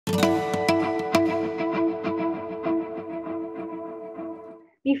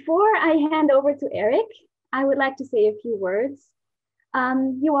Before I hand over to Eric, I would like to say a few words.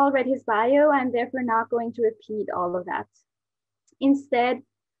 You all read his bio. I'm therefore not going to repeat all of that. Instead,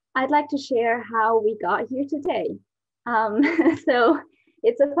 I'd like to share how we got here today. So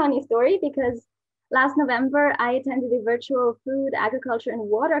it's a funny story because last November, I attended a virtual food, agriculture, and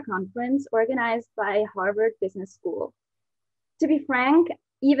water conference organized by Harvard Business School. To be frank,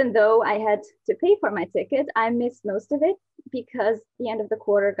 even though I had to pay for my ticket, I missed most of it because the end of the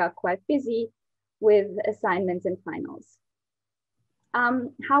quarter got quite busy with assignments and finals.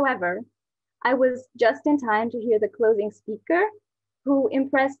 However, I was just in time to hear the closing speaker, who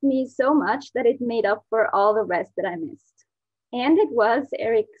impressed me so much that it made up for all the rest that I missed. And it was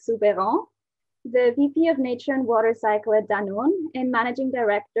Eric Soubeiran, the VP of Nature and Water Cycle at Danone and Managing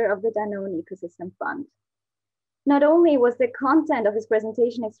Director of the Danone Ecosystem Fund. Not only was the content of his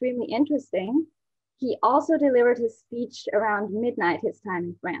presentation extremely interesting, he also delivered his speech around midnight his time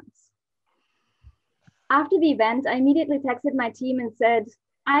in France. After the event, I immediately texted my team and said,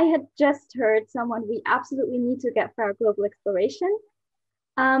 I had just heard someone we absolutely need to get for our global exploration.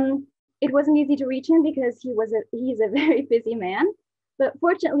 It wasn't easy to reach him because he's a very busy man, but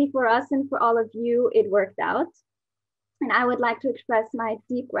fortunately for us and for all of you, it worked out. And I would like to express my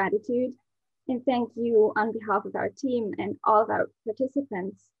deep gratitude and thank you on behalf of our team and all of our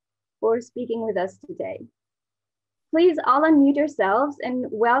participants for speaking with us today. Please all unmute yourselves and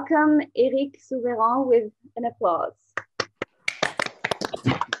welcome Eric Soubeiran with an applause.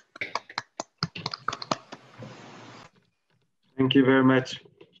 Thank you very much,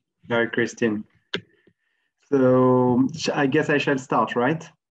 Marie-Cristine. So I guess I shall start, right?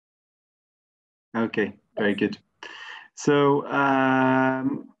 Okay, very good. So,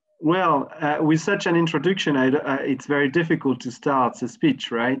 with such an introduction, it's very difficult to start a speech,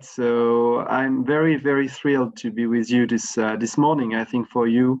 right? So I'm very, very thrilled to be with you this morning. I think for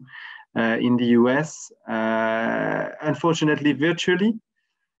you in the US, unfortunately virtually,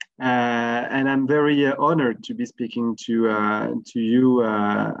 and I'm very honored to be speaking to you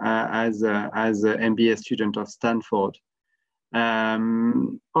as an MBA student of Stanford.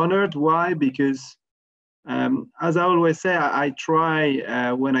 Honored, why? Because as I always say, I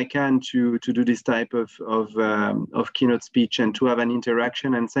try when I can to do this type of keynote speech and to have an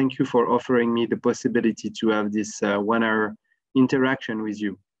interaction. And thank you for offering me the possibility to have this 1 hour interaction with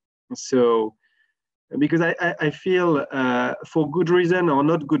you. So, because I feel for good reason or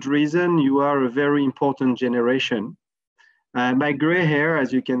not good reason, you are a very important generation. My gray hair,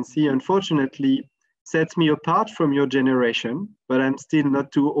 as you can see, unfortunately, sets me apart from your generation, but I'm still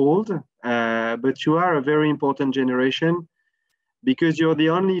not too old. But you are a very important generation because you're the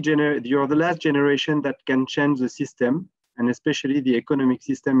last generation that can change the system, and especially the economic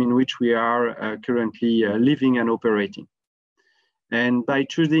system in which we are currently living and operating. And by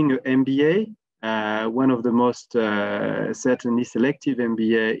choosing an MBA, one of the most certainly selective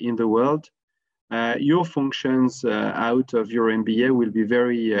MBA in the world, your functions out of your MBA will be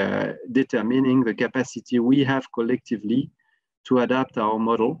very determining the capacity we have collectively to adapt our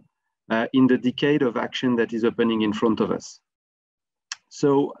model in the decade of action that is opening in front of us.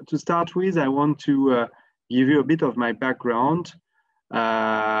 So to start with, I want to give you a bit of my background,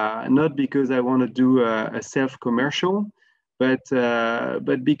 not because I want to do a self-commercial, but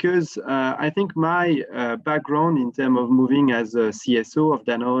because I think my background in terms of moving as a CSO of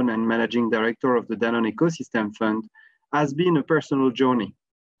Danone and managing director of the Danone Ecosystem Fund has been a personal journey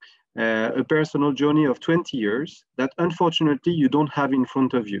of 20 years that unfortunately you don't have in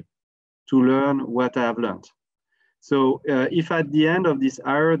front of you to learn what I have learned. So if at the end of this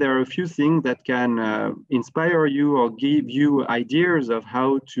hour, there are a few things that can inspire you or give you ideas of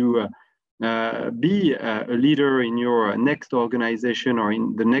how to be a leader in your next organization or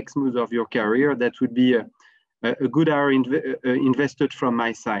in the next move of your career, that would be a good hour invested from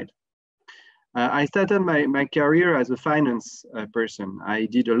my side. I started my career as a finance person. I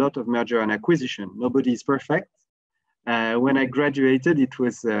did a lot of merger and acquisition. Nobody is perfect. When I graduated, it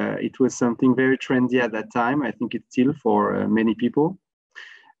was something very trendy at that time. I think it's still for many people.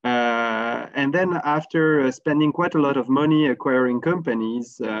 And then after spending quite a lot of money acquiring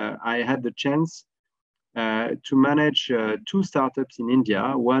companies, I had the chance to manage 2 startups in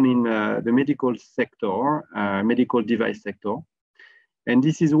India, one in the medical sector, medical device sector. And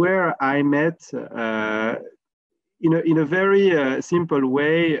this is where I met, in a very simple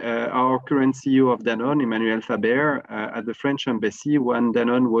way, our current CEO of Danone, Emmanuel Faber, at the French embassy when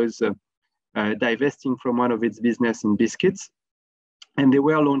Danone was divesting from one of its business in biscuits. And they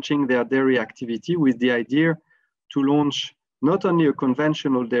were launching their dairy activity with the idea to launch not only a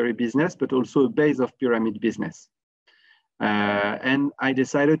conventional dairy business, but also a base of pyramid business. And I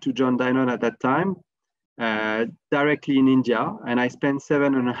decided to join Danone at that time, directly in India. And I spent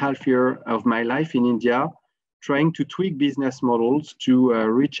 7.5 years of my life in India trying to tweak business models to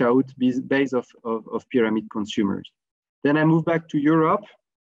reach out base of pyramid consumers. Then I moved back to Europe,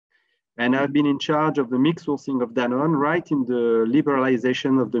 and I've been in charge of the milk sourcing of Danone right in the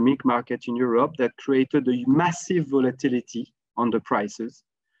liberalization of the milk market in Europe that created a massive volatility on the prices,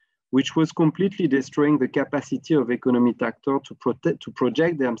 which was completely destroying the capacity of economic actors to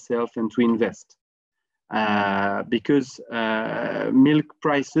project themselves and to invest. Because milk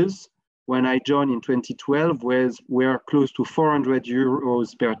prices, when I joined in 2012, were close to 400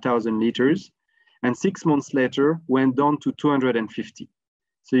 euros per 1,000 liters, and 6 months later went down to 250.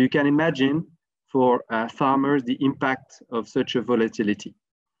 So you can imagine for farmers the impact of such a volatility.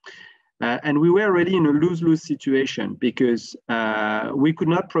 And we were really in a lose-lose situation because we could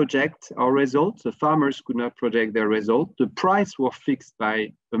not project our results. The farmers could not project their results. The price was fixed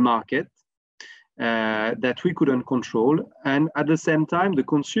by the market that we couldn't control. And at the same time, the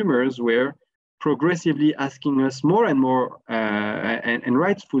consumers were progressively asking us more and more, and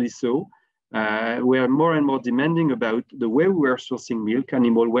rightfully so, were more and more demanding about the way we were sourcing milk,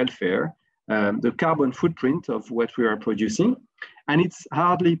 animal welfare, the carbon footprint of what we are producing. And it's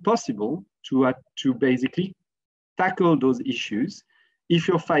hardly possible to basically tackle those issues if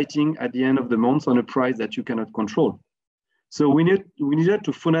you're fighting at the end of the month on a price that you cannot control. So we needed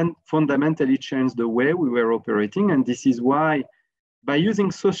to fundamentally change the way we were operating. And this is why, by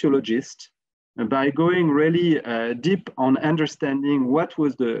using sociologists, by going really deep on understanding what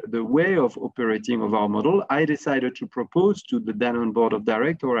was the way of operating of our model, I decided to propose to the Danone board of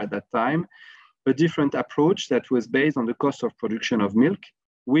directors at that time a different approach that was based on the cost of production of milk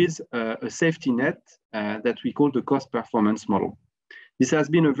with a safety net that we call the cost performance model. This has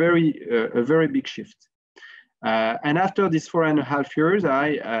been a very big shift. And after these 4.5 years,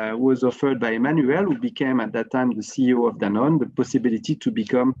 I was offered by Emmanuel, who became at that time the CEO of Danone, the possibility to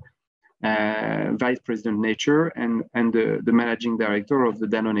become Vice President Nature and the Managing Director of the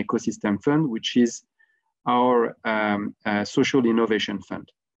Danone Ecosystem Fund, which is our social innovation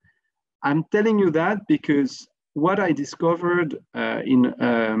fund. I'm telling you that because what I discovered in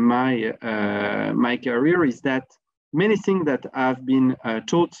my career is that many things that have been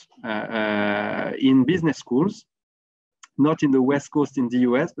taught in business schools, not in the West Coast in the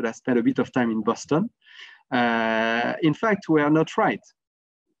US, but I spent a bit of time in Boston, in fact, were not right.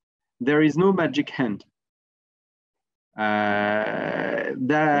 There is no magic hand. The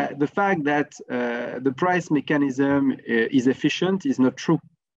fact that the price mechanism is efficient is not true.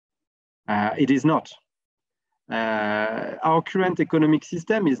 It is not. Our current economic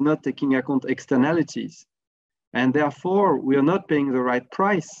system is not taking account externalities. And therefore, we are not paying the right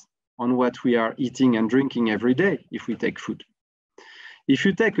price on what we are eating and drinking every day if we take food. If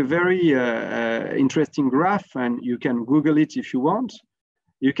you take a very interesting graph, and you can Google it if you want,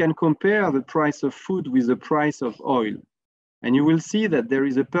 you can compare the price of food with the price of oil. And you will see that there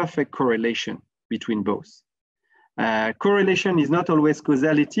is a perfect correlation between both. Correlation is not always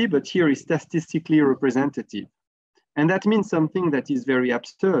causality, but here is statistically representative. And that means something that is very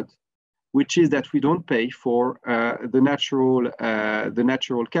absurd, which is that we don't pay for the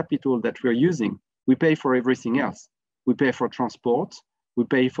natural capital that we're using. We pay for everything else. We pay for transport, we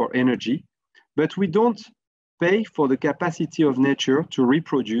pay for energy, but we don't pay for the capacity of nature to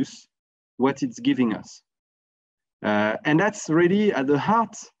reproduce what it's giving us. And that's really at the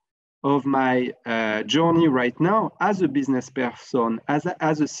heart of my journey right now as a business person, as a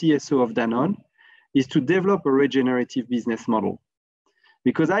CSO of Danone, is to develop a regenerative business model.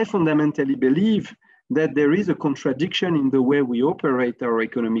 Because I fundamentally believe that there is a contradiction in the way we operate our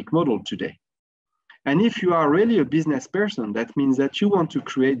economic model today. And if you are really a business person, that means that you want to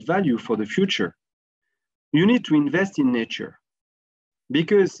create value for the future. You need to invest in nature.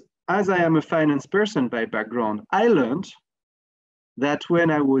 Because as I am a finance person by background, I learned that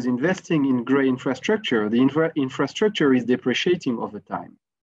when I was investing in gray infrastructure, the infrastructure is depreciating over time.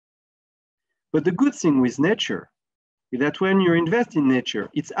 But the good thing with nature is that when you invest in nature,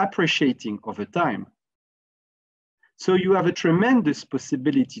 it's appreciating over time. So you have a tremendous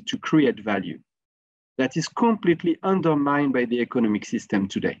possibility to create value that is completely undermined by the economic system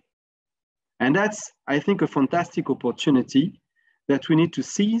today. And that's, I think, a fantastic opportunity that we need to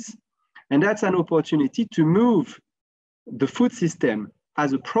seize. And that's an opportunity to move the food system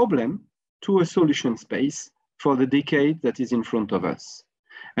as a problem to a solution space for the decade that is in front of us.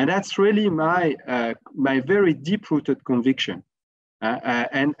 And that's really my very deep-rooted conviction.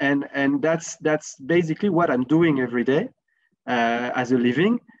 And that's basically what I'm doing every day as a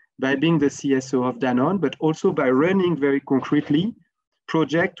living. by being the CSO of Danone, but also by running very concretely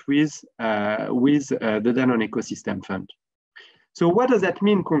project with the Danone Ecosystem Fund. So what does that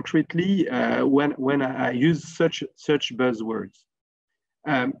mean concretely when I use such buzzwords?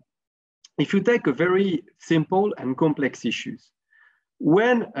 If you take a very simple and complex issues,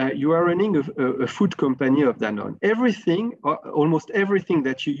 when you are running a food company of Danone, everything, almost everything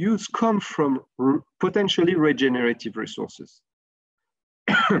that you use comes from potentially regenerative resources.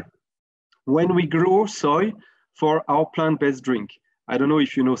 When we grow soy for our plant-based drink, I don't know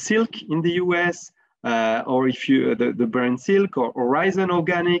if you know Silk in the US, or if you the brand Silk or Horizon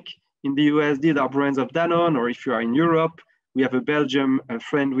Organic in the US. These are brands of Danone. Or if you are in Europe, we have a Belgium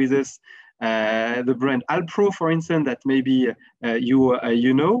friend with us, the brand Alpro, for instance, that maybe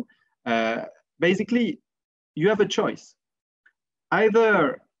you know. Basically, you have a choice.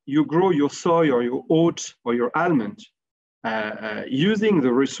 Either you grow your soy or your oat or your almond using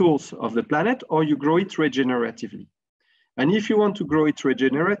the resource of the planet, or you grow it regeneratively. And if you want to grow it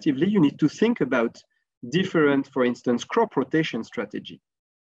regeneratively, you need to think about different, for instance, crop rotation strategy.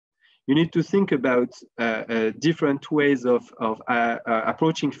 You need to think about different ways of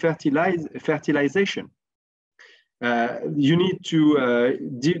approaching fertilization. You need to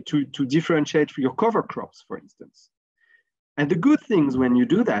differentiate your cover crops, for instance. And the good things when you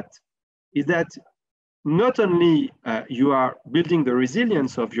do that is that not only you are building the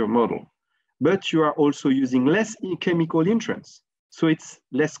resilience of your model, but you are also using less chemical entrants. So it's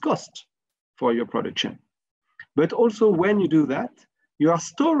less cost for your production. But also when you do that, you are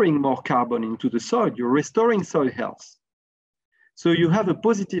storing more carbon into the soil, you're restoring soil health. So you have a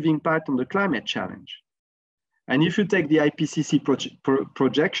positive impact on the climate challenge. And if you take the IPCC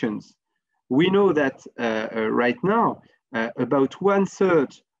projections, we know that right now, about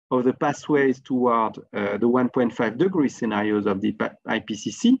 1/3 of the pathways toward the 1.5 degree scenarios of the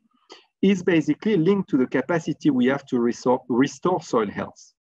IPCC is basically linked to the capacity we have to restore soil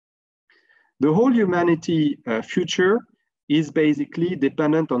health. The whole humanity future is basically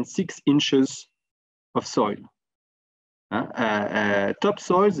dependent on 6 inches of soil.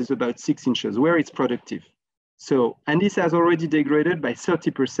 Topsoils is about 6 inches where it's productive. So, and this has already degraded by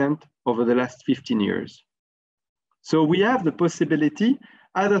 30% over the last 15 years. So we have the possibility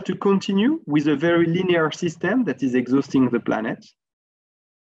either to continue with a very linear system that is exhausting the planet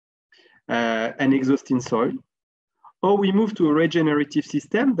and exhausting soil, or we move to a regenerative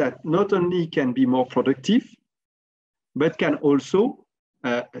system that not only can be more productive, but can also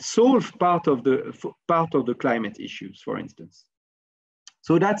solve part of the climate issues, for instance.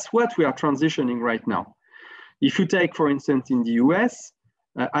 So that's what we are transitioning right now. If you take, for instance, in the US,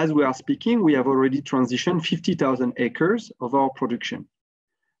 as we are speaking, we have already transitioned 50,000 acres of our production.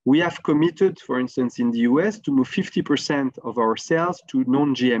 We have committed, for instance, in the US to move 50% of our sales to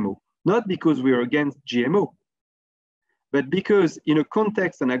non-GMO, not because we are against GMO, but because in a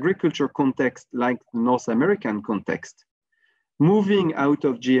context, an agriculture context like the North American context, moving out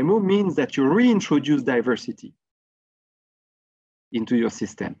of GMO means that you reintroduce diversity into your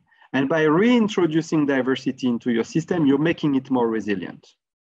system. And by reintroducing diversity into your system, you're making it more resilient.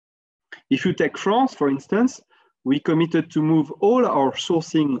 If you take France, for instance, we committed to move all our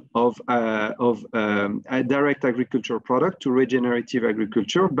sourcing of direct agriculture product to regenerative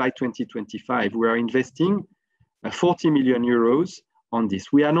agriculture by 2025. We are investing 40 million euros on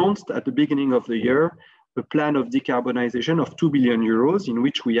this. We announced at the beginning of the year a plan of decarbonization of 2 billion euros in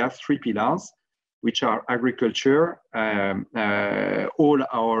which we have 3 pillars, which are agriculture, all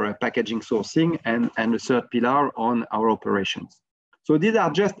our packaging sourcing, and a third pillar on our operations. So these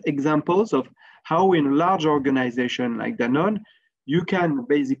are just examples of how in a large organization like Danone, you can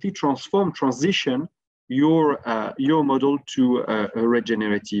basically transition your model to a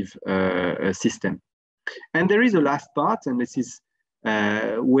regenerative system. And there is a last part, and this is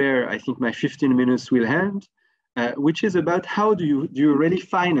where I think my 15 minutes will end, which is about how do you really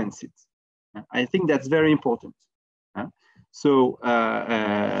finance it? I think that's very important. So,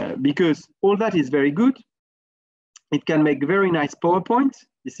 because all that is very good, it can make very nice PowerPoint.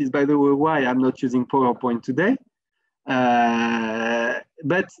 This is, by the way, why I'm not using PowerPoint today.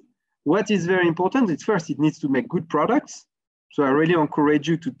 But what is very important is first, it needs to make good products. So I really encourage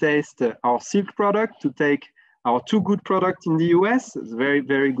you to taste our Silk product, to take our 2 good products in the US, very,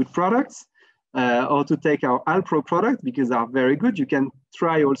 very good products, or to take our Alpro product because they are very good. You can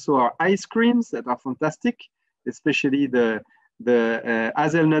try also our ice creams that are fantastic, especially the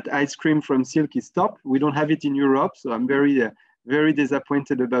hazelnut ice cream from Silk is top. We don't have it in Europe, so I'm very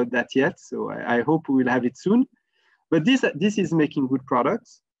disappointed about that yet. So I hope we will have it soon. But this is making good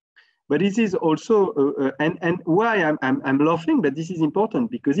products. But this is also, and why I'm laughing, but this is important,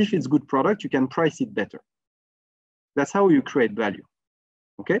 because if it's good product, you can price it better. That's how you create value,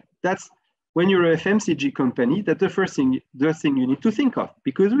 okay? That's when you're a FMCG company, that's the first thing you need to think of,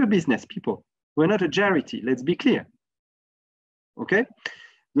 because we're business people. We're not a charity, let's be clear, okay?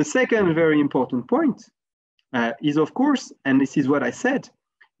 The second very important point is, of course, and this is what I said,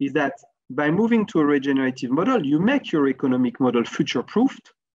 is that by moving to a regenerative model, you make your economic model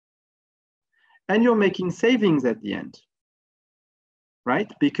future-proofed, and you're making savings at the end, right?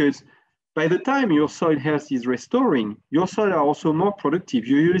 Because by the time your soil health is restoring, your soil are also more productive.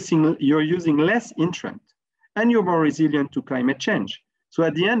 You're using less intrant, and you're more resilient to climate change. So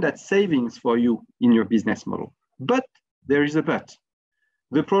at the end, that's savings for you in your business model. But there is a but.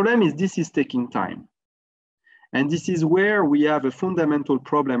 The problem is this is taking time. And this is where we have a fundamental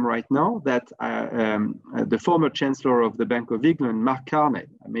problem right now that the former Chancellor of the Bank of England, Mark Carney,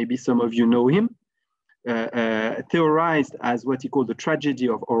 maybe some of you know him, theorized as what he called the tragedy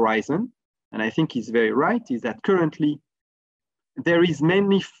of horizon. And I think he's very right, is that currently there is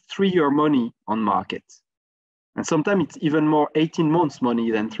mainly 3-year money on market. And sometimes it's even more 18 months money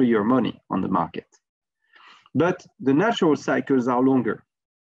than 3-year money on the market. But the natural cycles are longer.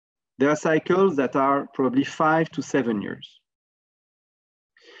 There are cycles that are probably 5 to 7 years.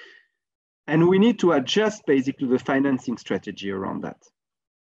 And we need to adjust basically the financing strategy around that.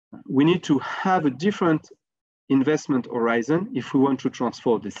 We need to have a different investment horizon if we want to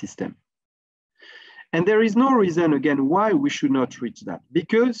transform the system. And there is no reason, again, why we should not reach that.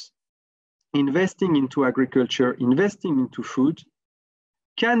 Because investing into agriculture, investing into food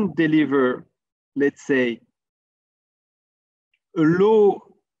can deliver, let's say,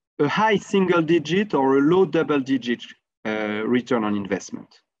 a high single digit or a low double digit return on investment.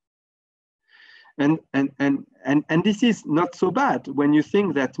 And this is not so bad when you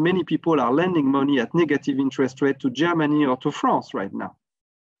think that many people are lending money at negative interest rate to Germany or to France right now.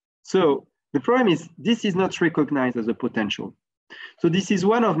 So the problem is this is not recognized as a potential. So this is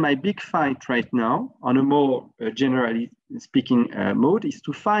one of my big fights right now on a more generally speaking mode, is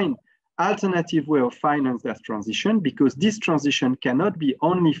to find alternative way of finance that transition, because this transition cannot be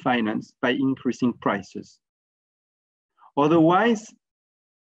only financed by increasing prices. Otherwise,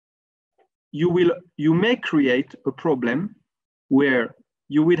 you may create a problem where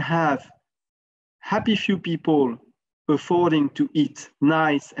you will have happy few people affording to eat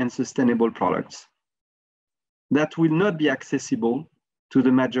nice and sustainable products that will not be accessible to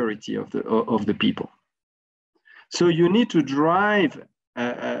the majority of the people. So you need to drive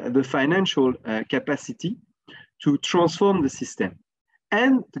the financial capacity to transform the system.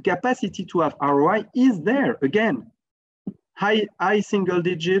 And the capacity to have ROI is there, again, high single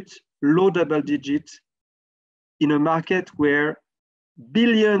digit, low double digit, in a market where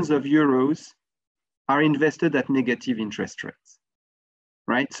billions of euros are invested at negative interest rates,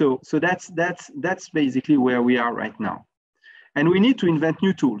 right? So that's basically where we are right now. And we need to invent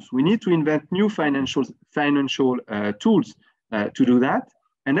new tools. We need to invent new financial tools to do that.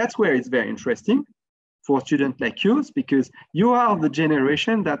 And that's where it's very interesting for students like yours, because you are the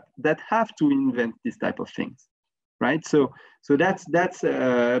generation that have to invent this type of things, right? So that's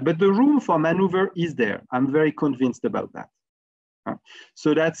but the room for maneuver is there. I'm very convinced about that.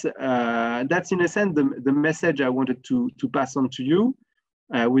 So that's in a sense the message I wanted to pass on to you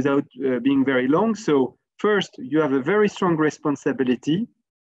without being very long. So first, you have a very strong responsibility.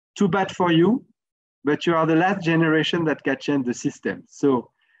 Too bad for you, but you are the last generation that can change the system.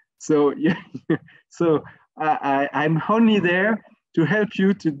 So I'm only there to help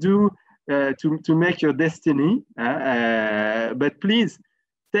you to do to make your destiny. But please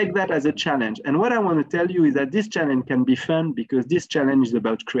take that as a challenge. And what I want to tell you is that this challenge can be fun, because this challenge is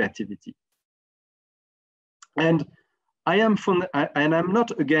about creativity. And I'm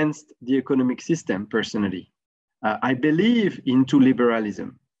not against the economic system personally. I believe into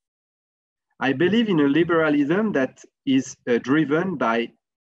liberalism. I believe in a liberalism that is driven by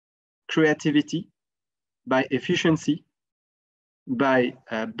creativity, by efficiency, by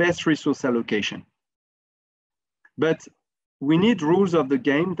best resource allocation. But we need rules of the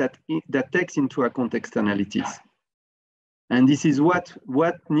game that takes into account externalities. And this is what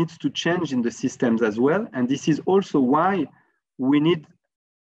needs to change in the systems as well. And this is also why we need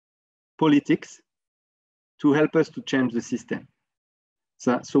politics to help us to change the system.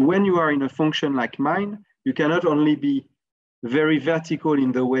 So when you are in a function like mine, you cannot only be very vertical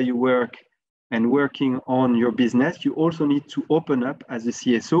in the way you work and working on your business, you also need to open up as a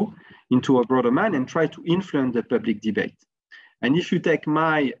CSO into a broader mind and try to influence the public debate. And if you take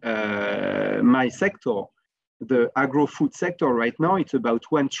my sector, the agro-food sector right now, it's about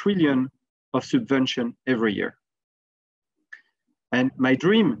 1 trillion of subvention every year. And my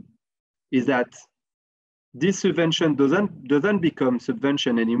dream is that this subvention doesn't become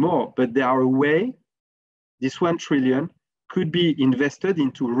subvention anymore, but there are a way this 1 trillion could be invested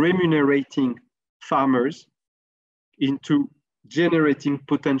into remunerating farmers, into generating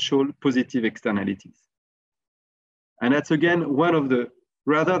potential positive externalities. And that's again one of the,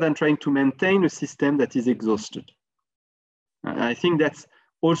 rather than trying to maintain a system that is exhausted. I think that's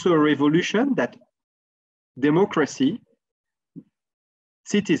also a revolution that democracy,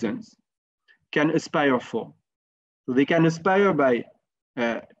 citizens can aspire for. So they can aspire by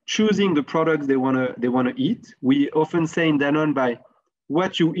choosing the products they wanna eat. We often say in Danone, by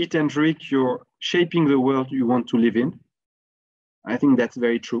what you eat and drink, you're shaping the world you want to live in. I think that's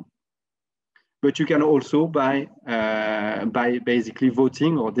very true. But you can also by basically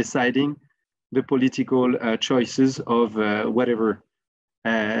voting or deciding the political choices of whatever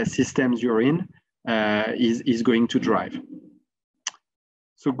systems you're in is going to drive.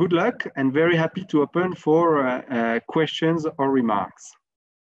 So good luck, and very happy to open for questions or remarks.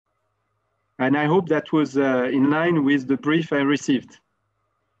 And I hope that was in line with the brief I received.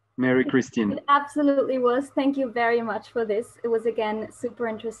 Marie-Cristine. It absolutely was. Thank you very much for this. It was, again, super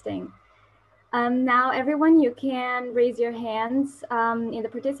interesting. Now, everyone, you can raise your hands in the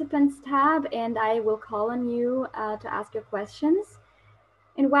participants tab, and I will call on you to ask your questions.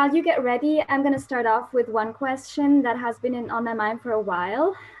 And while you get ready, I'm going to start off with one question that has been on my mind for a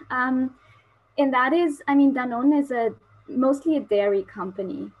while. And that is, I mean, Danone is mostly a dairy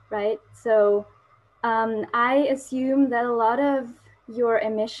company, right? So I assume that a lot of your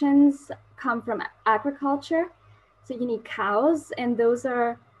emissions come from agriculture. So you need cows, and those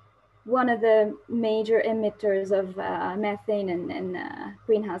are one of the major emitters of methane and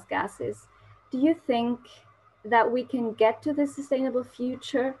greenhouse gases. Do you think that we can get to the sustainable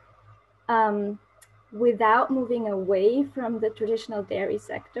future without moving away from the traditional dairy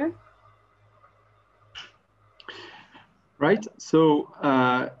sector? Right. So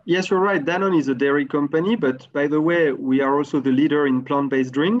yes, you're right. Danone is a dairy company, but by the way, we are also the leader in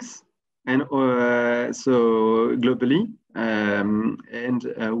plant-based drinks, and so globally. And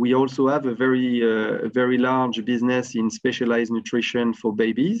we also have a very large business in specialized nutrition for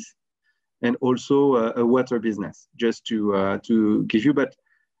babies, and also a water business. Just to give you, but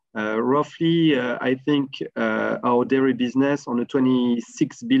roughly, I think our dairy business on the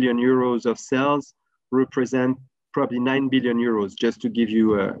 26 billion euros of sales represent probably 9 billion euros, just to give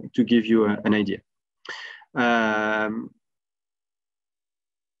you an idea.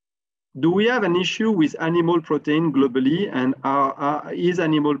 Do we have an issue with animal protein globally, and is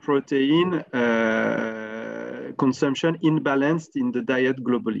animal protein consumption imbalanced in the diet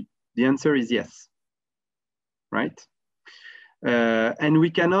globally? The answer is yes, right? And we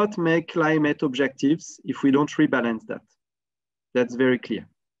cannot make climate objectives if we don't rebalance that. That's very clear.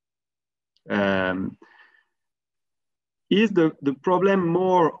 Is the problem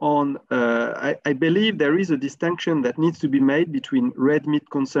more on, I believe there is a distinction that needs to be made between red meat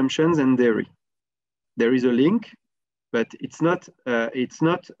consumptions and dairy. There is a link, but it's not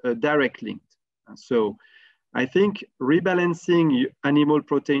a direct link. So I think rebalancing animal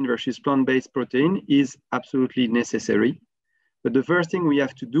protein versus plant-based protein is absolutely necessary. But the first thing we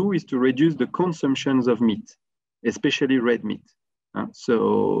have to do is to reduce the consumptions of meat, especially red meat.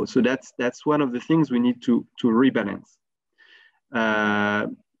 So that's one of the things we need to rebalance.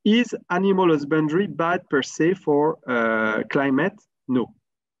 Is animal husbandry bad per se for climate? No.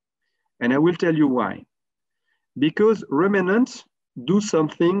 And I will tell you why. Because ruminants do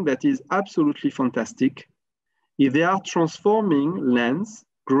something that is absolutely fantastic. If they are transforming lands,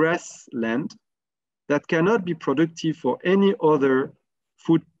 grassland, that cannot be productive for any other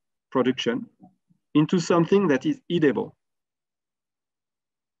food production, into something that is eatable,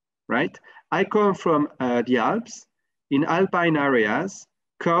 right? I come from the Alps. In alpine areas,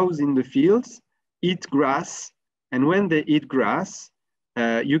 cows in the fields eat grass, and when they eat grass,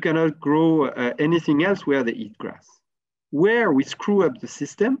 you cannot grow anything else where they eat grass. Where we screw up the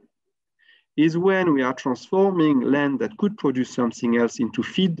system is when we are transforming land that could produce something else into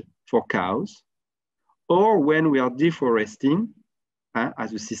feed for cows, or when we are deforesting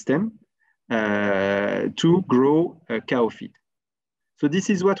as a system to grow cow feed. So this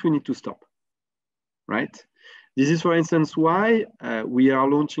is what we need to stop, right? This is, for instance, why we are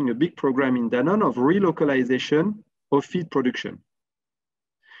launching a big program in Danone of relocalization of feed production.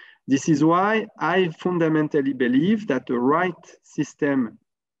 This is why I fundamentally believe that the right system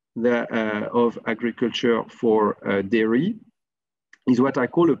of agriculture for dairy is what I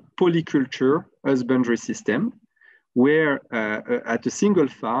call a polyculture husbandry system, where at a single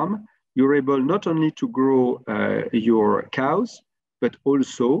farm, you're able not only to grow your cows, but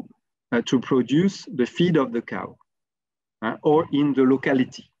also to produce the feed of the cow or in the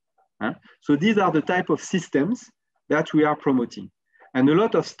locality. So these are the type of systems that we are promoting. And a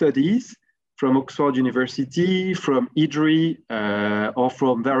lot of studies from Oxford University, from IDRI, or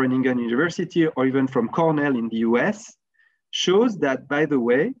from Wageningen University, or even from Cornell in the US, shows that, by the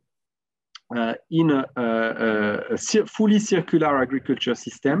way, in a fully circular agriculture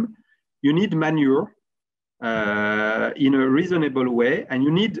system, you need manure in a reasonable way, and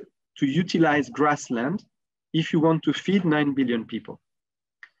you need to utilize grassland if you want to feed 9 billion people.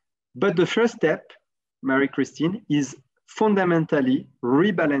 But the first step, Marie-Christine, is fundamentally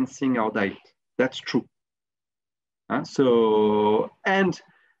rebalancing our diet. That's true. And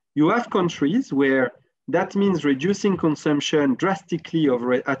you have countries where that means reducing consumption drastically of,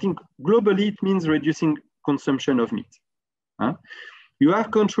 I think globally it means reducing consumption of meat. You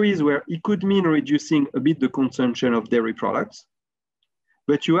have countries where it could mean reducing a bit the consumption of dairy products,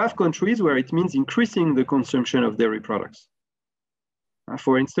 but you have countries where it means increasing the consumption of dairy products.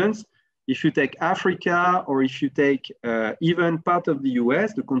 For instance, if you take Africa, or if you take even part of the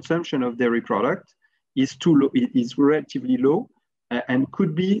US, the consumption of dairy product is too low, it is relatively low, and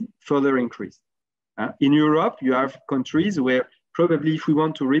could be further increased. In Europe, you have countries where probably if we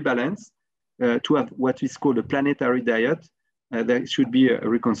want to rebalance, to have what is called a planetary diet, there should be a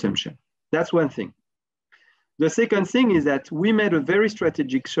reconsumption. That's one thing. The second thing is that we made a very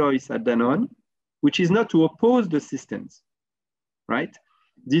strategic choice at Danone, which is not to oppose the systems, right?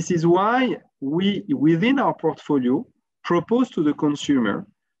 This is why we, within our portfolio, propose to the consumer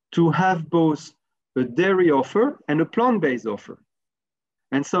to have both a dairy offer and a plant-based offer,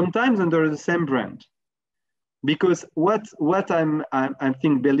 and sometimes under the same brand. Because what I'm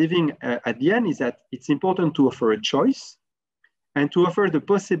believing at the end is that it's important to offer a choice and to offer the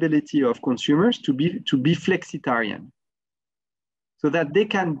possibility of consumers to be flexitarian, so that they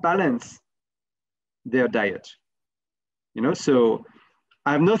can balance their diet. You know, so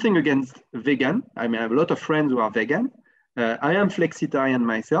I have nothing against vegan. I mean, I have a lot of friends who are vegan. I am flexitarian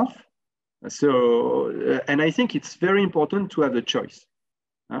myself. And I think it's very important to have a choice,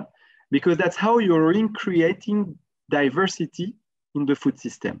 because that's how you're creating diversity in the food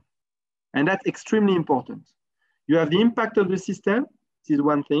system. And that's extremely important. You have the impact of the system, this is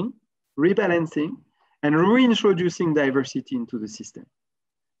one thing, rebalancing, and reintroducing diversity into the system.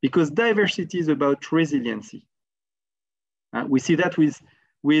 Because diversity is about resiliency. We see that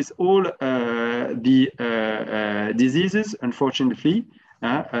with all the diseases, unfortunately,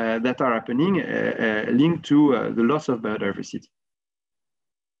 that are happening linked to the loss of biodiversity.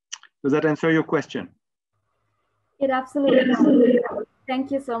 Does that answer your question? It absolutely does.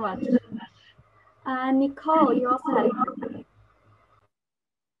 Thank you so much. Nicole, you also had a question.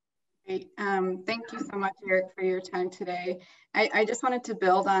 Great. Thank you so much, Eric, for your time today. I just wanted to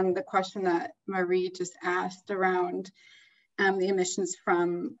build on the question that Marie just asked around the emissions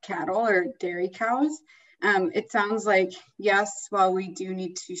from cattle or dairy cows. It sounds like, yes, while we do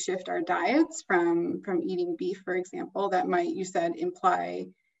need to shift our diets from eating beef, for example, that might, you said, imply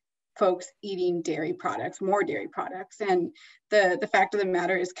folks eating dairy products, more dairy products. And the fact of the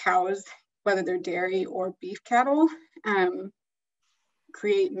matter is cows, whether they're dairy or beef cattle,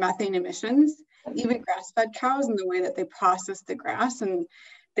 create methane emissions. Even grass-fed cows, in the way that they process the grass, and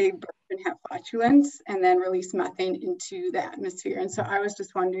they burp and have flatulence and then release methane into the atmosphere. And so I was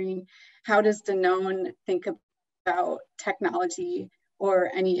just wondering, how does Danone think about technology or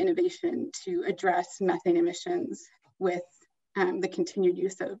any innovation to address methane emissions with the continued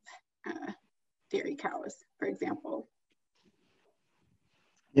use of dairy cows, for example?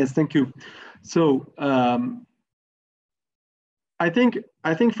 Yes, thank you. So I think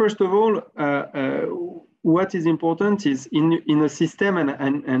first of all, what is important is in a system, and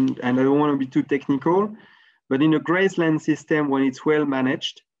I don't want to be too technical, but in a grassland system, when it's well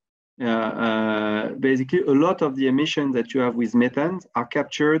managed, basically a lot of the emissions that you have with methane are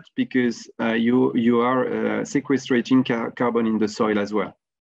captured because you are sequestrating carbon in the soil as well.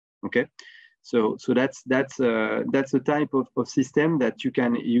 Okay, so that's a type of system that you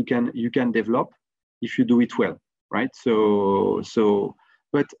can develop if you do it well, right?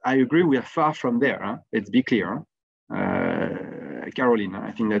 But I agree, we are far from there. Huh? Let's be clear. Caroline,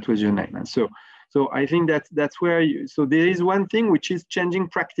 I think that was your name. So I think that's where so there is one thing which is changing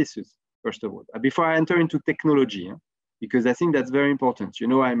practices, first of all, before I enter into technology, because I think that's very important. You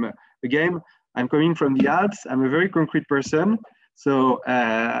know, I'm coming from the Alps. I'm a very concrete person. So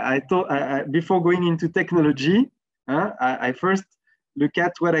I thought before going into technology, I first look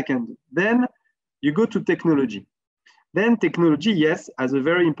at what I can do. Then you go to technology. Then technology, yes, has a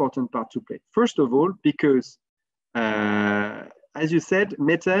very important part to play. First of all, because as you said,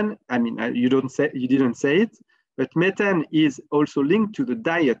 methane, I mean, you didn't say it, but methane is also linked to the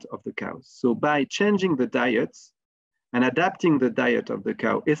diet of the cows. So by changing the diets and adapting the diet of the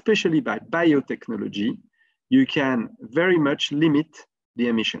cow, especially by biotechnology, you can very much limit the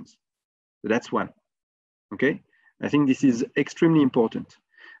emissions. So that's one, okay? I think this is extremely important.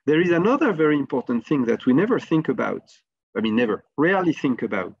 There is another very important thing that we never think about, rarely think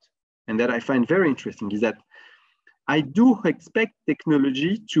about, and that I find very interesting is that I do expect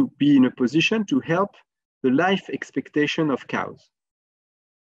technology to be in a position to help the life expectation of cows.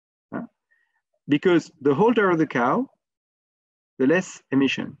 Because the older the cow, the less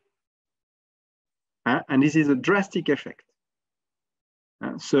emission. And this is a drastic effect.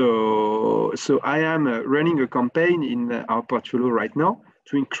 So I am running a campaign in our portfolio right now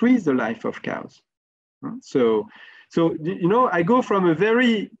to increase the life of cows. So you know, I go from a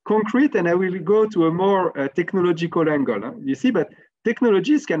very concrete and I will go to a more technological angle. You see, but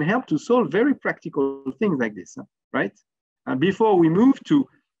technologies can help to solve very practical things like this, right? And before we move to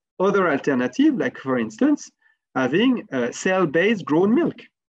other alternatives, like for instance, having cell-based grown milk,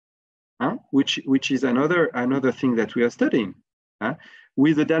 which is another thing that we are studying.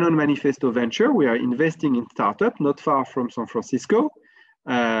 With the Danone Manifesto venture, we are investing in startup not far from San Francisco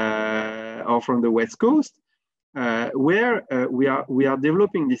or from the West Coast, where we are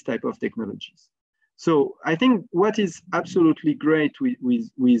developing this type of technologies. So I think what is absolutely great with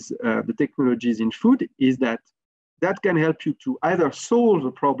the technologies in food is that can help you to either solve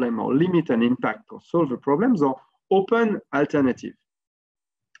a problem or limit an impact or solve the problems or open alternative.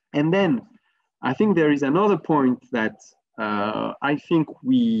 And then I think there is another point that I think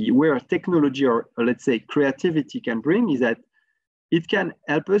where technology or let's say creativity can bring is that it can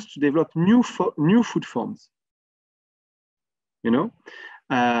help us to develop new food forms. You know,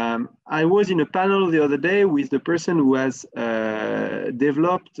 I was in a panel the other day with the person who has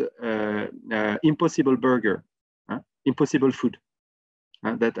developed Impossible Burger, Impossible Food,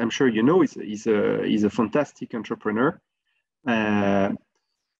 that I'm sure you know is a fantastic entrepreneur.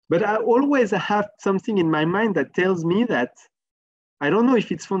 But I always have something in my mind that tells me that I don't know if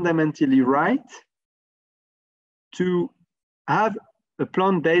it's fundamentally right to have a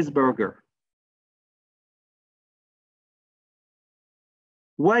plant-based burger.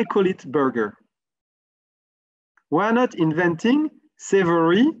 Why call it burger? Why not inventing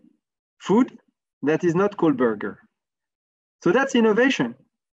savory food that is not called burger? So that's innovation.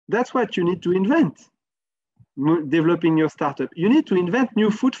 That's what you need to invent. Developing your startup, you need to invent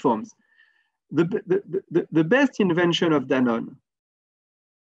new food forms. The best invention of Danone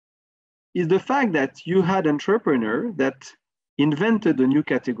is the fact that you had an entrepreneur that invented a new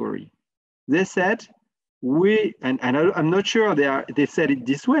category. They said, I'm not sure they said it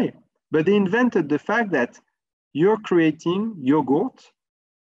this way, but they invented the fact that you're creating yogurt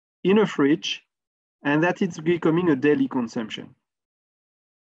in a fridge and that it's becoming a daily consumption.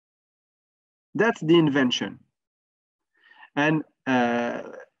 That's the invention. And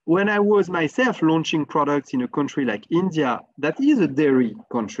when I was myself launching products in a country like India, that is a dairy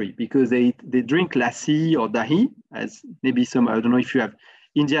country because they drink lassi or dahi, as maybe some, I don't know if you have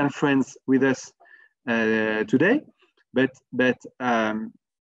Indian friends with us today, but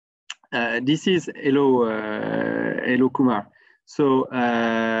this is hello Kumar. So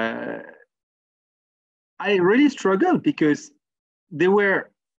I really struggled because they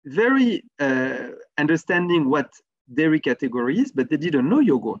were very understanding what dairy category is, but they didn't know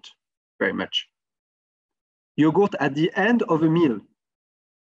yogurt very much. Yogurt at the end of a meal.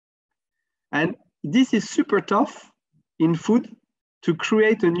 And this is super tough in food to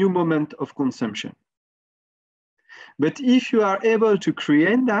create a new moment of consumption. But if you are able to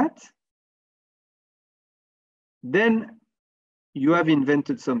create that, then you have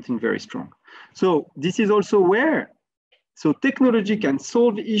invented something very strong. So this is also where, so technology can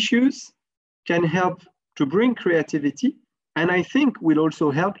solve issues, can help to bring creativity, and I think will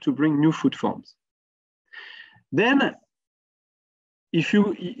also help to bring new food forms. Then,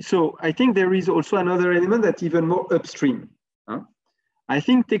 so I think there is also another element that's even more upstream. I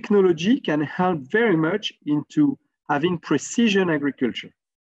think technology can help very much into having precision agriculture,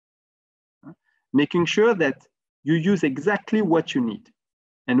 making sure that you use exactly what you need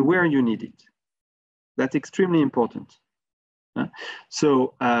and where you need it. That's extremely important.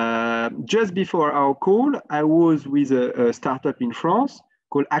 So just before our call, I was with a startup in France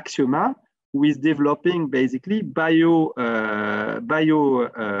called Axioma, who is developing basically bio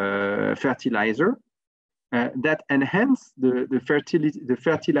fertilizer that enhance the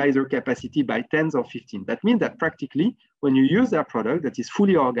fertilizer capacity by 10s or 15. That means that practically, when you use their product that is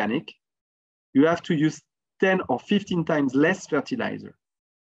fully organic, you have to use 10 or 15 times less fertilizer.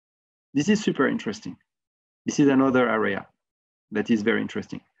 This is super interesting. This is another area that is very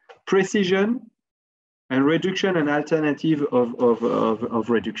interesting. Precision and reduction and alternative of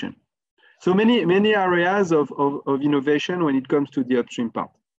reduction. So many areas of innovation when it comes to the upstream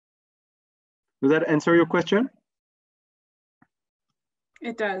part. Does that answer your question?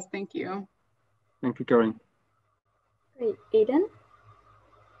 It does, thank you. Thank you, Caroline. Great, Aiden?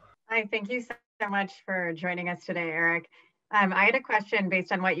 Hi, thank you so much for joining us today, Eric. I had a question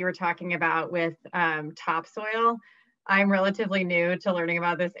based on what you were talking about with topsoil. I'm relatively new to learning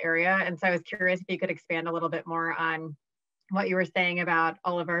about this area, and so I was curious if you could expand a little bit more on what you were saying about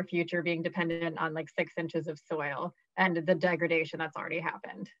all of our future being dependent on like 6 inches of soil and the degradation that's already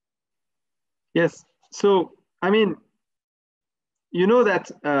happened. Yes, so I mean, you know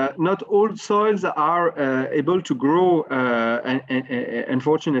that not all soils are able to grow, and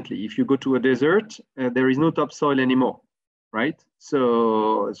unfortunately, if you go to a desert, there is no topsoil anymore, right?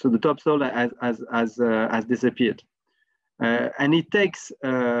 So the topsoil has disappeared. And it takes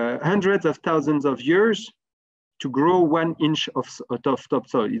hundreds of thousands of years to grow 1 inch of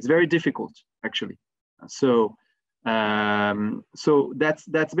topsoil. It's very difficult, actually. So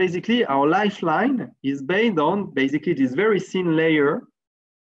that's basically our lifeline is based on basically this very thin layer.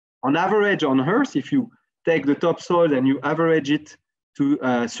 On average on Earth, if you take the topsoil and you average it to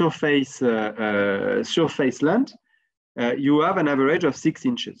surface land, you have an average of 6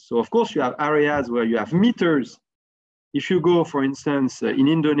 inches. So of course you have areas where you have meters. If you go, for instance, in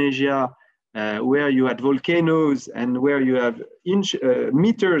Indonesia, where you had volcanoes and where you have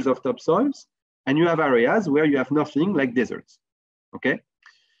meters of topsoils, and you have areas where you have nothing, like deserts, okay?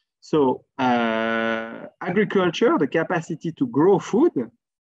 So agriculture, the capacity to grow food,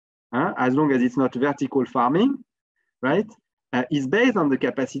 as long as it's not vertical farming, right, is based on the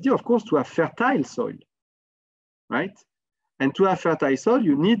capacity, of course, to have fertile soil, right? And to have fertile soil,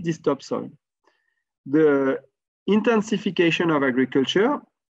 you need this topsoil. The intensification of agriculture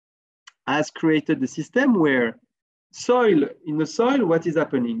has created the system where in the soil, what is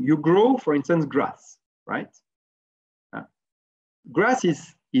happening? You grow, for instance, grass, right? Grass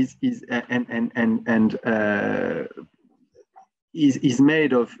is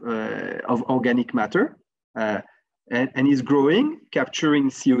made of organic matter and is growing, capturing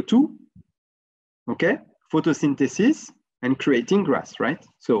CO2, okay? Photosynthesis and creating grass, right?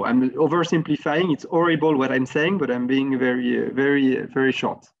 So I'm oversimplifying. It's horrible what I'm saying, but I'm being very, very, very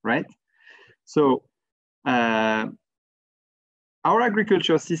short, right? So our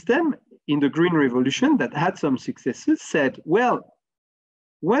agriculture system in the Green Revolution that had some successes said, well,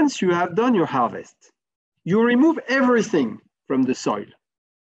 once you have done your harvest, you remove everything from the soil.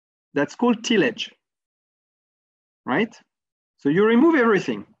 That's called tillage, right? So you remove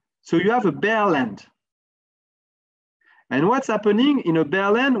everything. So you have a bare land. And what's happening in a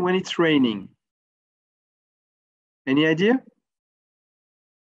bare land when it's raining? Any idea?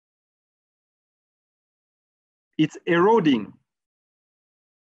 It's eroding.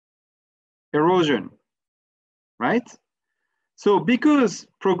 Erosion, right? So because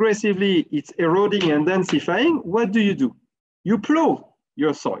progressively it's eroding and densifying, what do? You plow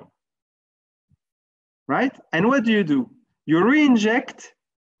your soil, right? And what do? You re-inject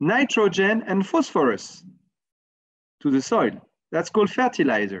nitrogen and phosphorus to the soil. That's called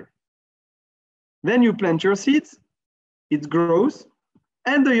fertilizer. Then you plant your seeds, it grows,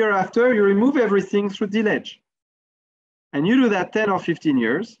 and the year after you remove everything through tillage. And you do that 10 or 15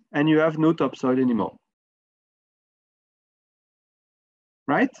 years, and you have no topsoil anymore.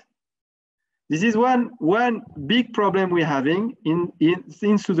 Right? This is one big problem we're having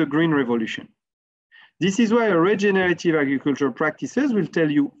into the Green Revolution. This is why regenerative agriculture practices will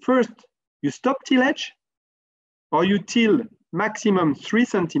tell you, first, you stop tillage, or you till maximum 3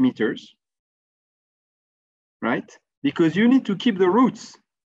 centimeters, right? Because you need to keep the roots.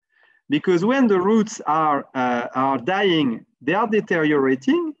 Because when the roots are dying, they are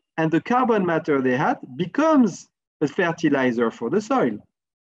deteriorating, and the carbon matter they had becomes a fertilizer for the soil.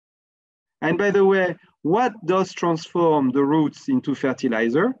 And by the way, what does transform the roots into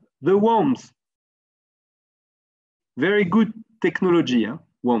fertilizer? The worms. Very good technology,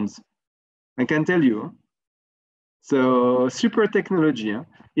 worms. I can tell you. So super technology.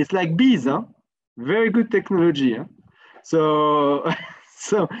 It's like bees. Very good technology. So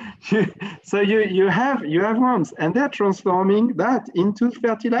you have worms, and they're transforming that into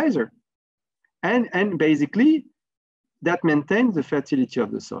fertilizer, and basically that maintains the fertility of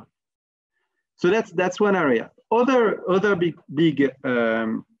the soil. So that's one area. Other big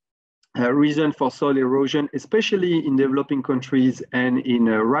reason for soil erosion, especially in developing countries and in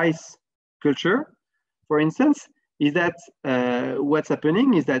rice culture, for instance, is that what's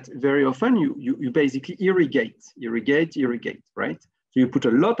happening is that very often you basically irrigate, right? So you put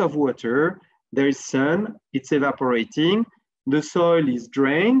a lot of water, there is sun, it's evaporating, the soil is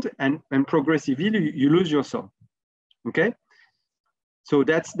drained, and progressively you lose your soil, okay? So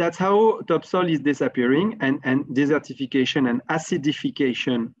that's how topsoil is disappearing, and desertification and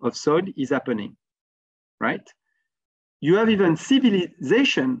acidification of soil is happening, right? You have even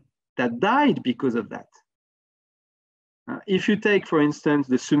civilization that died because of that. If you take, for instance,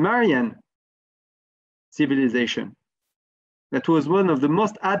 the Sumerian civilization, that was one of the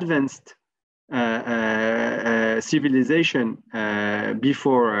most advanced civilization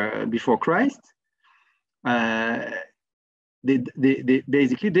before Christ. They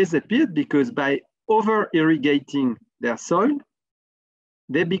basically disappeared because by over irrigating their soil,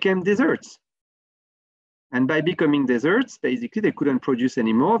 they became deserts. And by becoming deserts, basically they couldn't produce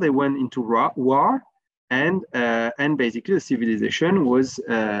anymore. They went into war, and basically the civilization was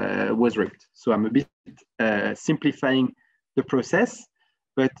wrecked. So I'm a bit simplifying the process,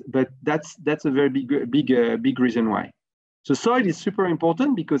 but that's a very big reason why. So soil is super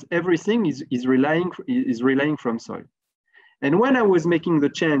important because everything is relying from soil. And when I was making the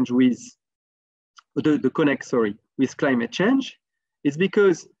change with the connect, sorry, with climate change, it's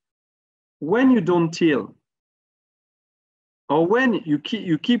because when you don't till, or when you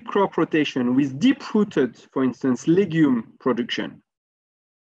keep crop rotation with deep-rooted, for instance, legume production,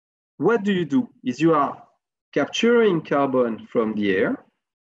 what do? Is you are capturing carbon from the air,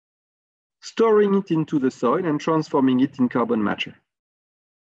 storing it into the soil, and transforming it in carbon matter.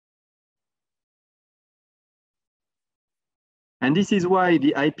 And this is why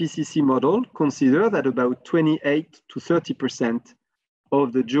the IPCC model considers that about 28 to 30%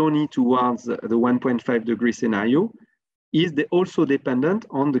 of the journey towards the 1.5 degree scenario is also dependent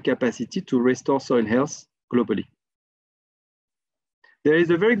on the capacity to restore soil health globally. There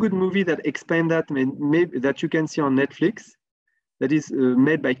is a very good movie that explains that, that you can see on Netflix, that is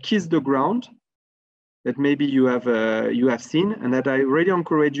made by Kiss the Ground, that maybe you have seen, and that I really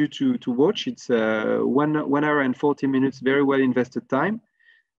encourage you to watch. It's 1 hour and 40 minutes, very well invested time.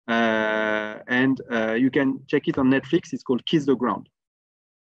 And you can check it on Netflix. It's called Kiss the Ground.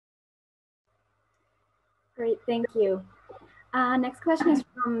 Great, thank you. Next question is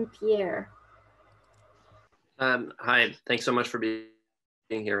from Pierre. Hi, thanks so much for being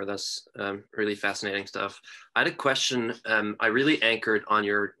here with us. Really fascinating stuff. I had a question. I really anchored on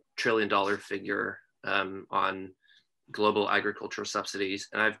your $1 trillion figure on global agricultural subsidies,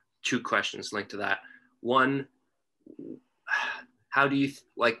 and I have 2 questions linked to that. One, how do you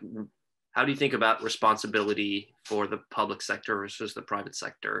think about responsibility for the public sector versus the private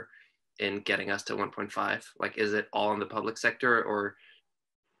sector in getting us to 1.5? Like, is it all in the public sector, or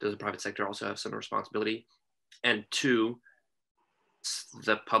does the private sector also have some responsibility? And 2,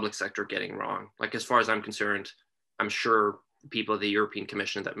 the public sector getting wrong. Like, as far as I'm concerned, I'm sure people at the European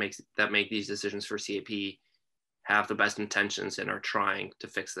Commission that make these decisions for CAP have the best intentions and are trying to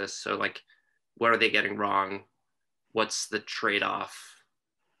fix this. So, like, what are they getting wrong? What's the trade-off?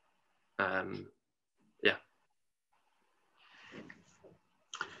 Yeah.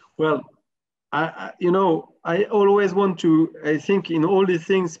 Well, I always want to, I think in all these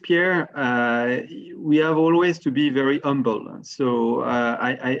things, Pierre, we have always to be very humble. So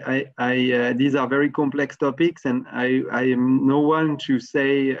these are very complex topics, and I am no one to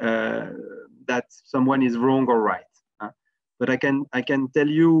say that someone is wrong or right. But I can tell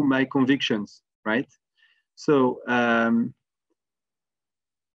you my convictions, right? So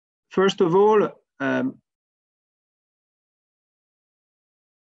first of all,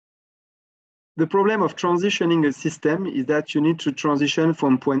 the problem of transitioning a system is that you need to transition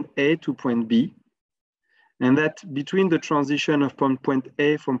from point A to point B. And that between the transition of point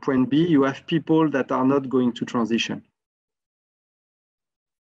A from point B, you have people that are not going to transition.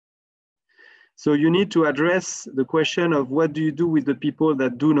 So you need to address the question of what do you do with the people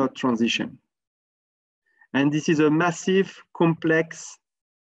that do not transition? And this is a massive, complex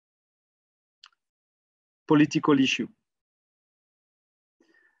political issue.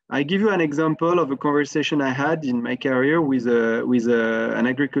 I give you an example of a conversation I had in my career with an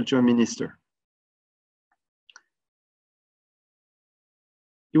agriculture minister.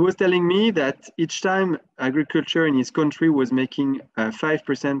 He was telling me that each time agriculture in his country was making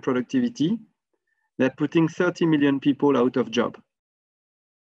 5% productivity, that putting 30 million people out of job.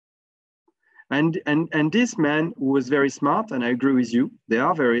 And this man was very smart, and I agree with you. They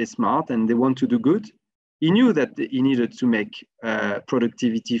are very smart and they want to do good. He knew that he needed to make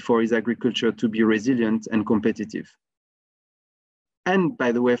productivity for his agriculture to be resilient and competitive. And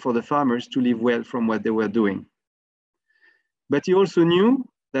by the way, for the farmers to live well from what they were doing. But he also knew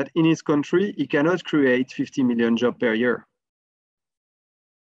that in his country, he cannot create 50 million jobs per year.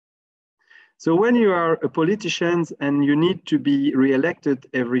 So when you are a politician and you need to be re-elected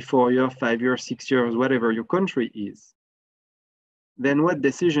every 4 years, 5 years, 6 years, whatever your country is, then what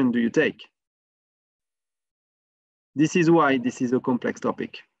decision do you take? This is why this is a complex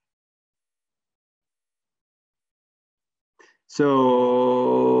topic.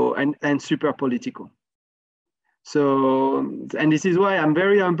 So, and super political. So, and this is why I'm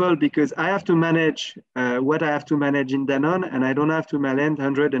very humble, because I have to manage what I have to manage in Danone, and I don't have to manage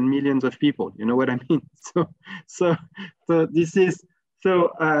hundreds and millions of people. You know what I mean? So this is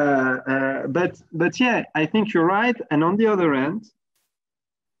so. But yeah, I think you're right. And on the other hand,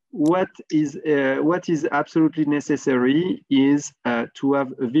 what is absolutely necessary is to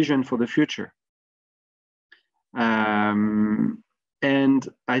have a vision for the future. And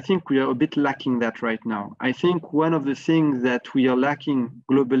I think we are a bit lacking that right now. I think one of the things that we are lacking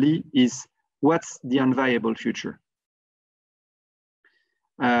globally is what's the unviable future.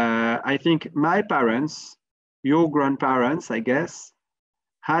 I think my parents, your grandparents, I guess,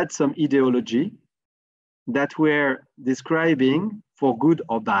 had some ideology that were describing, for good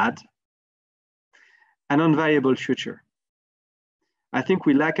or bad, an unviable future. I think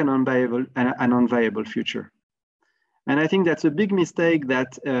we lack an unviable future. And I think that's a big mistake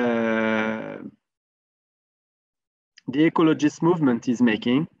that the ecologist movement is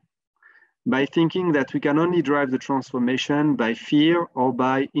making by thinking that we can only drive the transformation by fear or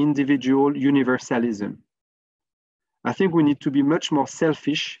by individual universalism. I think we need to be much more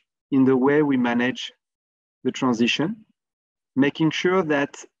selfish in the way we manage the transition, making sure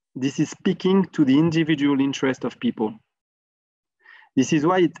that this is speaking to the individual interest of people. This is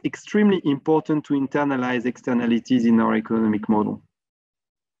why it's extremely important to internalize externalities in our economic model.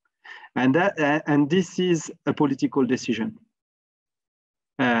 And this is a political decision.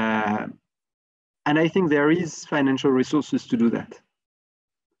 And I think there is financial resources to do that.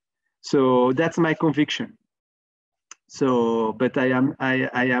 So that's my conviction. So, but I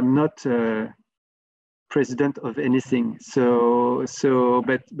am not president of anything.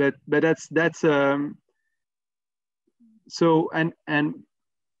 But that's so, and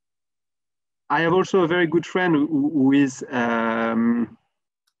I have also a very good friend who is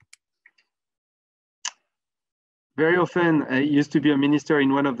very often used to be a minister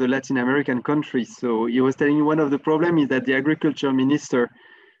in one of the Latin American countries. So he was telling me one of the problems is that the agriculture minister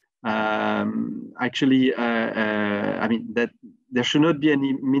actually, I mean, that there should not be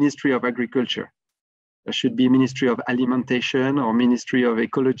any Ministry of Agriculture. There should be Ministry of Alimentation or Ministry of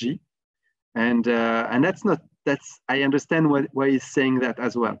Ecology. And I understand why he's saying that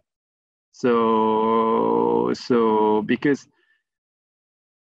as well. So because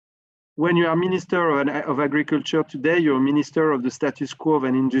when you are Minister of Agriculture today, you're a minister of the status quo of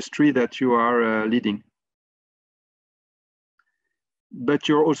an industry that you are leading. But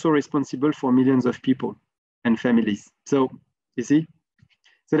you're also responsible for millions of people and families. So you see,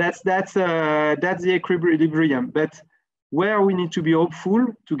 so that's the equilibrium. But where we need to be hopeful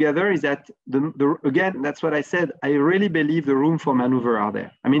together is that again, that's what I said. I really believe the room for maneuver are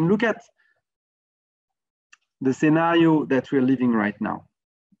there. I mean, look at the scenario that we're living right now.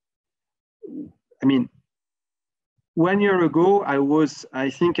 I mean, 1 year ago, I was, I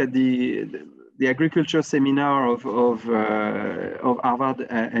think, at the agriculture seminar of Harvard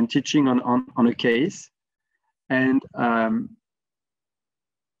and teaching on a case, and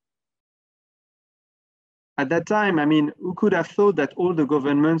at that time, I mean, who could have thought that all the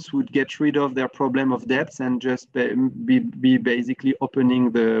governments would get rid of their problem of debts and just be basically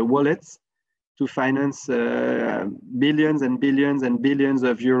opening the wallets to finance billions and billions and billions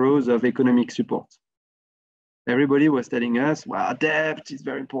of euros of economic support? Everybody was telling us, well, debt is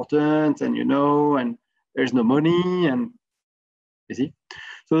very important, and and there's no money, and you see.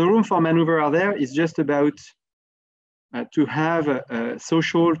 So the room for maneuver are there is just about to have a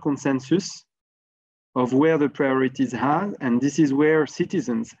social consensus of where the priorities are, and this is where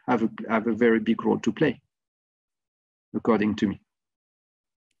citizens have a very big role to play, according to me.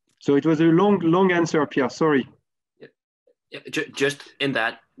 So it was a long answer, Pierre, sorry. Yeah, just in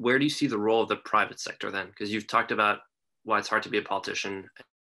that, where do you see the role of the private sector then? Because you've talked about why it's hard to be a politician,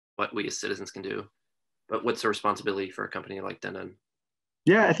 what we as citizens can do, but what's the responsibility for a company like Danone?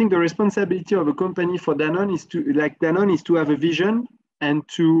 Yeah, I think the responsibility of a company for Danone is to have a vision and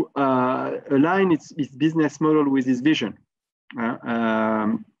to align its business model with its vision.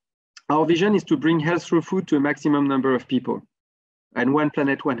 Our vision is to bring health through food to a maximum number of people, and one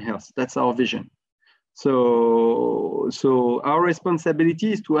planet, one health. That's our vision. So our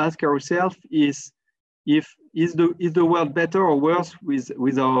responsibility is to ask ourselves: is the world better or worse with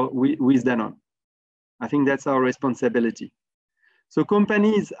Danone? I think that's our responsibility. So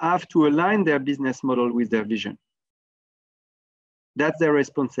companies have to align their business model with their vision. That's their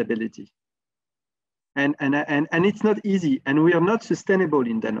responsibility. And it's not easy, and we are not sustainable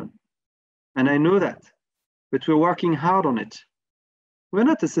in Danone. And I know that, but we're working hard on it. We're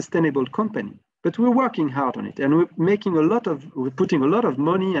not a sustainable company, but we're working hard on it, and we're putting a lot of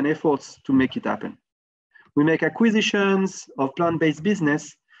money and efforts to make it happen. We make acquisitions of plant-based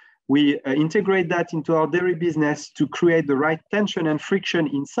business. We integrate that into our dairy business to create the right tension and friction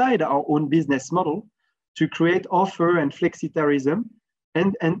inside our own business model to create offer and flexitarism.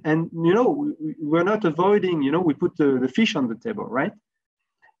 And you know, we're not avoiding, you know, we put the fish on the table, right?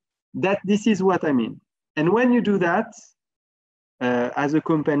 This is what I mean. And when you do that as a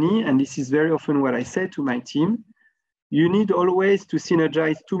company, and this is very often what I say to my team, you need always to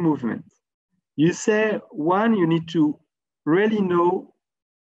synergize two movements. You say, one, you need to really know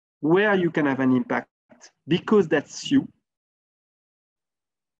where you can have an impact because that's you.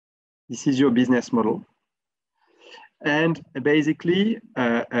 This is your business model. And basically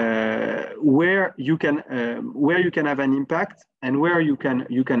where you can have an impact and where you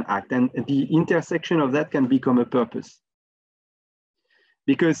can act, and the intersection of that can become a purpose.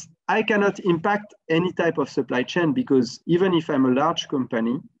 Because I cannot impact any type of supply chain, because even if I'm a large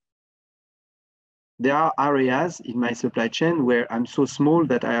company, there are areas in my supply chain where I'm so small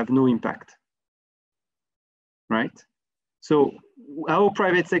that I have no impact, right? So our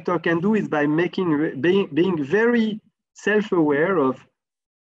private sector can do is by being very self-aware of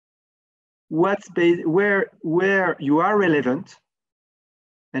where you are relevant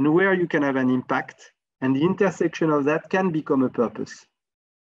and where you can have an impact, and the intersection of that can become a purpose,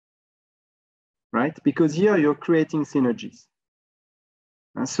 right? Because here you're creating synergies.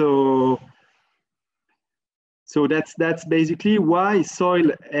 And so that's basically why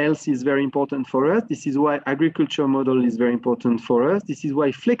soil health is very important for us. This is why agriculture model is very important for us. This is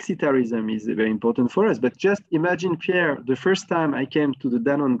why flexitarism is very important for us. But just imagine, Pierre, the first time I came to the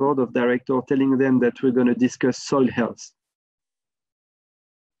Danone board of directors telling them that we're going to discuss soil health.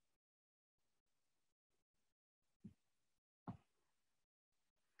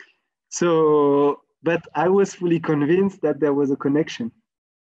 So, but I was fully convinced that there was a connection.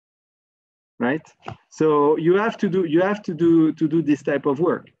 Right, so you have to do this type of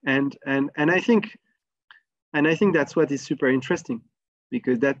work, and I think that's what is super interesting,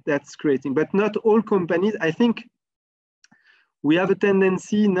 because that's creating. But not all companies. I think we have a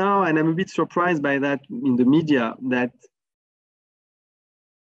tendency now, and I'm a bit surprised by that in the media, that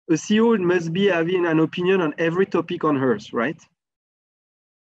a CEO must be having an opinion on every topic on earth, right?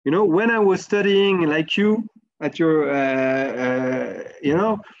 You know, when I was studying like you at your, you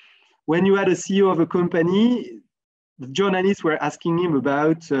know. When you had a CEO of a company, the journalists were asking him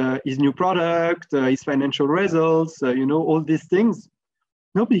about his new product, his financial results, you know, all these things.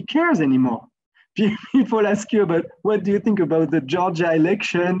 Nobody cares anymore. People ask you about, what do you think about the Georgia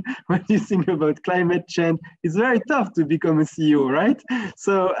election? What do you think about climate change? It's very tough to become a CEO, right?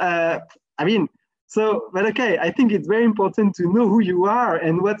 So, I mean, but okay, I think it's very important to know who you are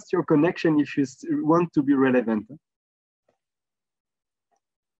and what's your connection if you want to be relevant.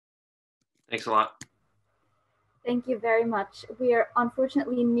 Thanks a lot. Thank you very much. We are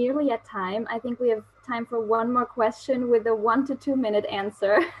unfortunately nearly at time. I think we have time for one more question with a 1 to 2 minute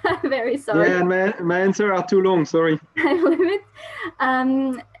answer. I'm very sorry. Yeah, and my answers are too long, sorry. Time limit.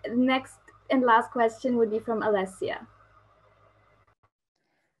 Next and last question would be from Alessia.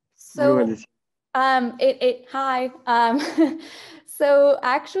 So, hi. So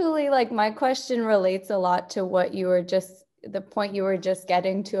actually, like, my question relates a lot to what you were the point you were just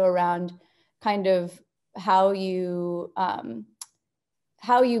getting to around kind of how you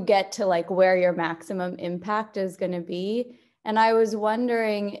get to like where your maximum impact is going to be. And I was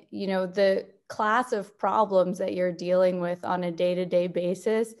wondering, you know, the class of problems that you're dealing with on a day-to-day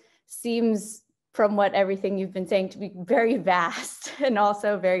basis seems, from what everything you've been saying, to be very vast and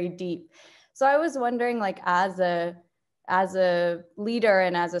also very deep. So I was wondering, like, as a leader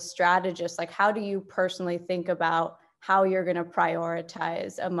and as a strategist, like, how do you personally think about how you're going to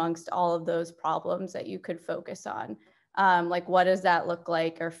prioritize amongst all of those problems that you could focus on? Like, what does that look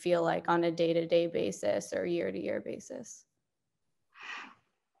like or feel like on a day-to-day basis or year-to-year basis?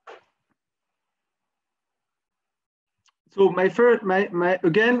 So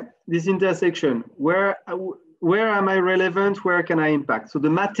again, this intersection, where am I relevant? Where can I impact? So the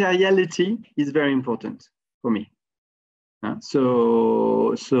materiality is very important for me.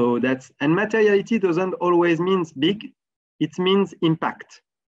 So that's, and materiality doesn't always mean big, it means impact,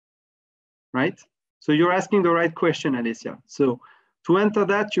 right? So you're asking the right question, Alicia. So to enter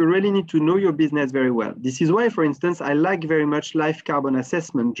that, you really need to know your business very well. This is why, for instance, I like very much life carbon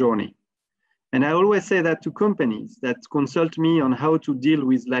assessment journey. And I always say that to companies that consult me on how to deal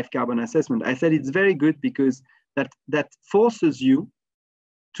with life carbon assessment. I said it's very good because that forces you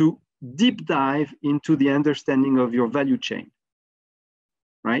to deep dive into the understanding of your value chain,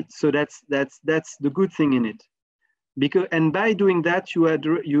 right? So that's the good thing in it. And by doing that,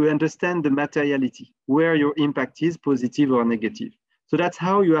 you understand the materiality, where your impact is, positive or negative. So that's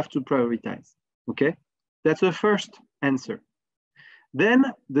how you have to prioritize, okay? That's the first answer. Then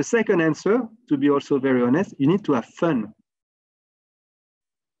the second answer, to be also very honest, you need to have fun.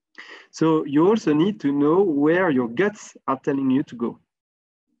 So you also need to know where your guts are telling you to go.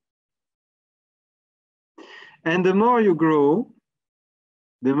 And the more you grow,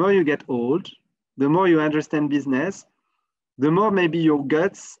 the more you get old, the more you understand business, the more maybe your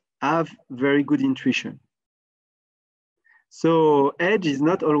guts have very good intuition. So edge is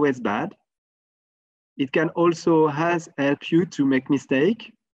not always bad. It can also help you to make mistakes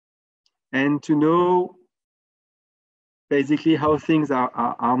and to know basically how things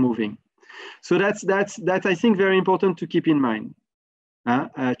are moving. So that's I think very important to keep in mind.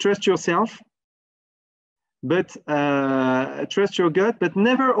 Trust yourself, but trust your gut, but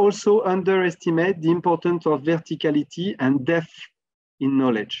never also underestimate the importance of verticality and depth in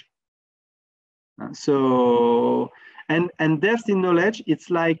knowledge. And depth in knowledge, it's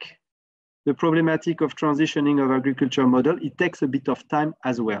like the problematic of transitioning of agriculture model. It takes a bit of time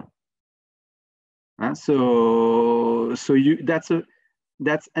as well. That's one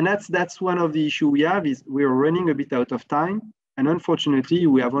of the issues we have is we're running a bit out of time. And unfortunately,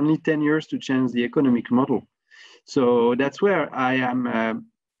 we have only 10 years to change the economic model. So that's where I am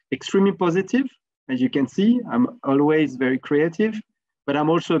extremely positive. As you can see, I'm always very creative, but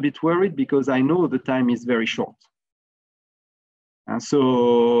I'm also a bit worried because I know the time is very short. And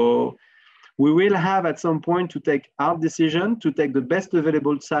so we will have at some point to take hard decision, to take the best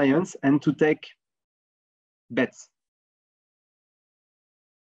available science and to take bets.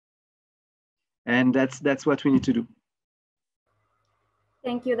 And that's what we need to do.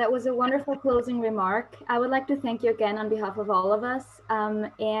 Thank you. That was a wonderful closing remark. I would like to thank you again on behalf of all of us.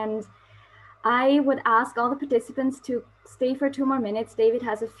 And I would ask all the participants to stay for 2 more minutes. David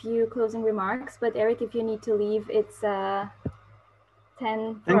has a few closing remarks, but Eric, if you need to leave, it's 10.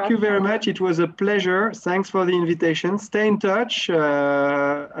 Thank you very much. It was a pleasure. Thanks for the invitation. Stay in touch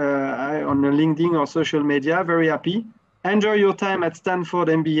on LinkedIn or social media. Very happy. Enjoy your time at Stanford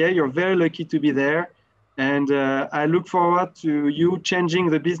MBA. You're very lucky to be there. And I look forward to you changing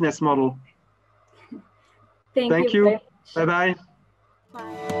the business model. Thank you. Bye-bye.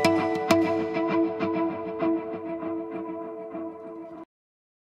 Bye.